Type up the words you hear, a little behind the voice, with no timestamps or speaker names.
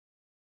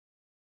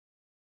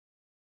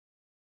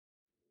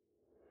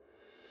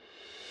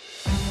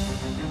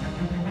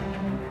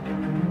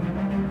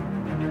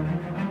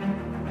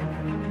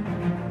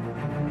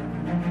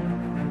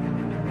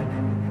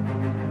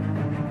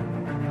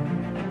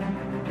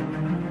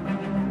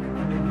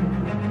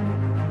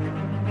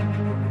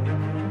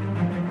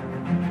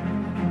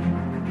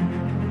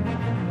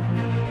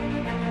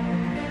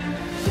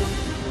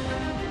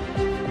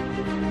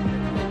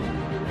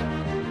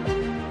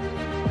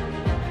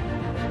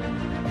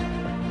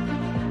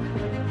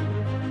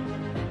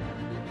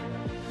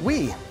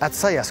We at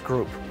Sajas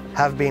Group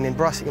have been in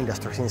brush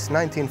industry since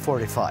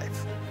 1945.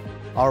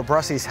 Our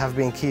brushes have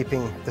been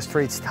keeping the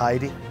streets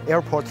tidy,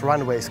 airport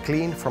runways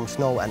clean from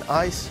snow and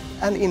ice,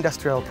 and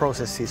industrial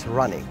processes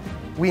running.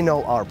 We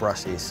know our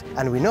brushes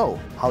and we know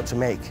how to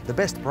make the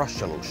best brush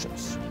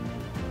solutions.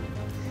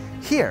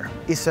 Here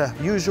is a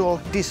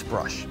usual dish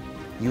brush.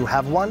 You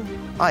have one,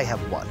 I have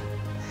one.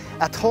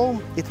 At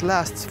home it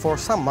lasts for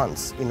some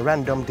months in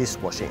random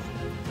dishwashing.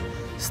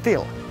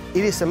 Still,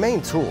 it is a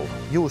main tool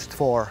used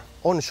for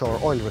onshore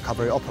oil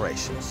recovery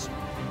operations.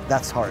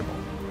 That's horrible.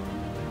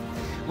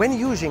 When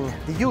using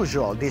the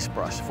usual dish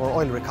brush for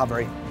oil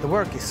recovery, the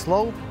work is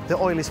slow, the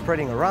oil is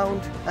spreading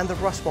around, and the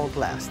brush won't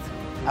last.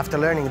 After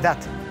learning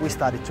that, we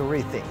started to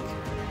rethink.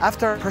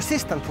 After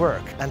persistent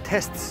work and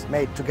tests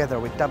made together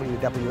with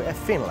WWF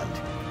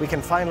Finland, we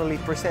can finally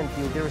present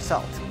you the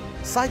result.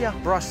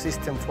 SAJA Brush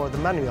System for the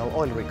manual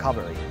oil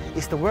recovery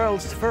is the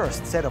world's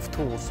first set of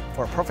tools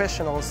for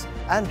professionals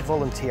and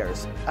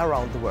volunteers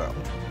around the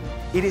world.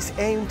 It is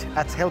aimed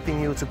at helping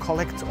you to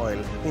collect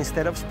oil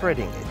instead of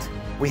spreading it.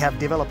 We have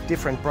developed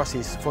different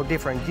brushes for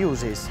different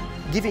uses,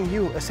 giving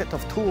you a set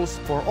of tools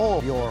for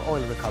all your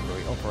oil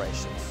recovery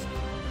operations.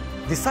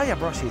 The SAJA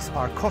brushes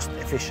are cost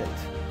efficient.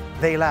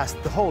 They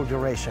last the whole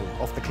duration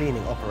of the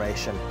cleaning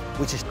operation,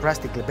 which is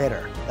drastically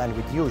better than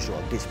with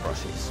usual dish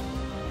brushes.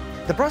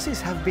 The brushes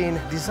have been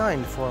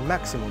designed for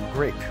maximum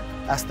grip,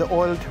 as the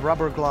oiled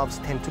rubber gloves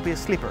tend to be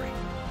slippery.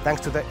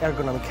 Thanks to the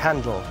ergonomic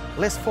handle,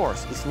 less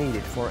force is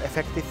needed for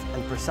effective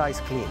and precise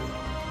cleaning.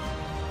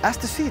 As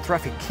the sea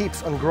traffic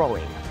keeps on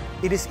growing,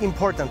 it is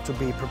important to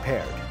be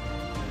prepared.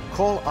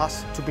 Call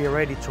us to be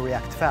ready to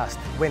react fast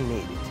when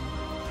needed.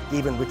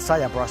 Even with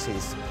SAJA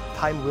brushes,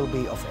 time will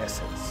be of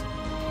essence.